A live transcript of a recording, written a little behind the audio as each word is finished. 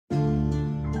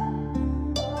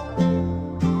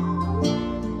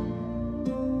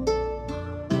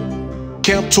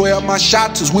Camp 12, my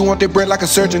shots, we want that bread like a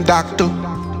surgeon doctor.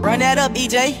 Run that up,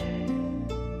 EJ.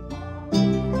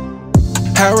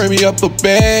 Hurry me up a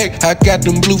bag, I got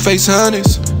them BlueFace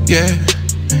Hunnids, yeah.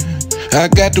 I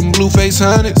got them BlueFace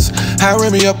Hunnids.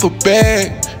 Hurry me up a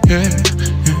bag, yeah.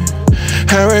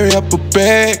 Hurry me up a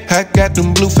bag, I got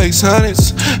them BlueFace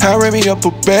Hunnids. Hurry me up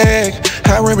a bag,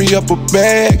 hurry me up a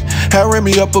bag, hurry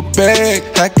me up a bag,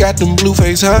 I got them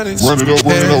BlueFace Hunnids. Run it up,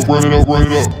 run it up, run it up,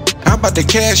 run it up. I'm about to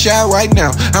cash out right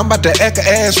now. I'm about to echo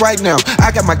ass right now.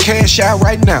 I got my cash out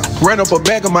right now. Ran up a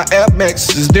bag of my Air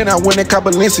Maxes, then I went and caught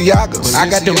Balenciagas. I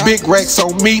got them big racks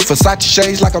on me, Versace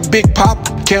shades like I'm Big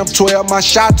Papa. Camp 12, my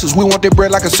shots, we want that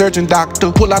bread like a surgeon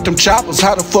doctor. Pull out them choppers,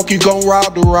 how the fuck you gon'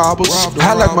 rob the robbers?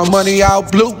 I like my money all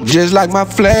blue, just like my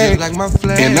flag.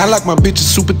 And I like my bitches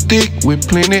super thick with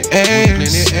plenty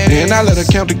ass. And I let her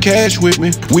count the cash with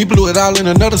me. We blew it all in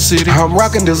another city. I'm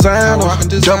rockin' designer,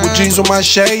 double G's on my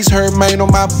shades. Her main on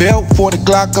my belt, 40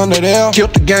 Glock under there.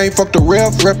 Killed the game, fuck the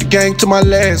ref, rep the game to my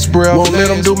last breath. Won't let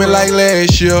them do me like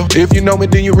last year. If you know me,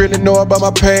 then you really know about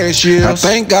my past years. I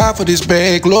thank God for this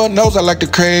bag, Lord knows I like to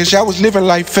crash. I was living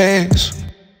life fast,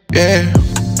 yeah.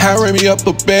 Hurry me up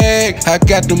a bag, I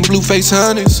got them BlueFace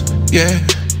Hunnids, yeah.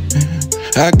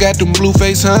 I got them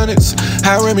BlueFace Hunnids.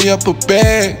 Hurry me up a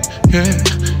bag, yeah.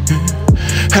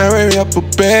 Hurry me up a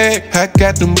bag, I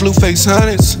got them BlueFace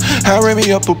Hunnids. Hurry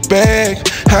me up a bag,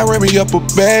 hurry me up a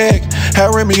bag,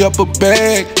 hurry me up a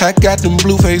bag, I got them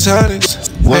BlueFace Hunnids.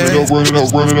 Run it up, run it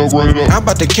up, run it up, run it up. I'm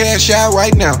about to cash out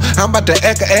right now. I'm about to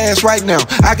echo ass right now.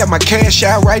 I got my cash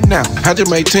out right now. I just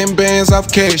made 10 bands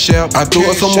off cash out. I threw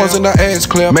up some ones in the ass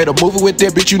clap. Made a movie with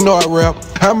that bitch, you know I rap.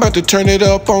 I'm about to turn it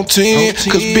up on 10,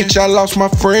 cause bitch I lost my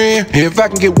friend. If I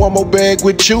can get one more bag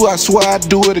with you, I swear I'd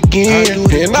do it again.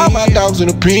 And all my dogs in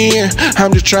the pen.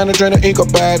 I'm just trying to drain the ink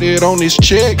about it on this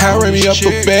check. Hurry me up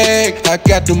a bag, I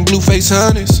got them BlueFace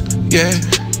Hunnids, yeah.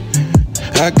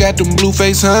 I got them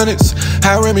BlueFace Hunnids.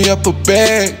 Hurry me up a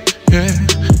bag, yeah.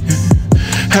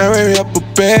 Hurry me up a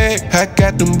bag, I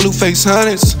got them BlueFace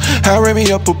Hunnids. Hurry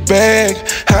me up a bag,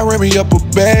 hurry me up a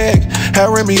bag,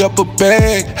 hurry me up a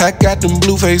bag, I got them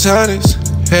BlueFace Hunnids,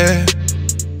 yeah.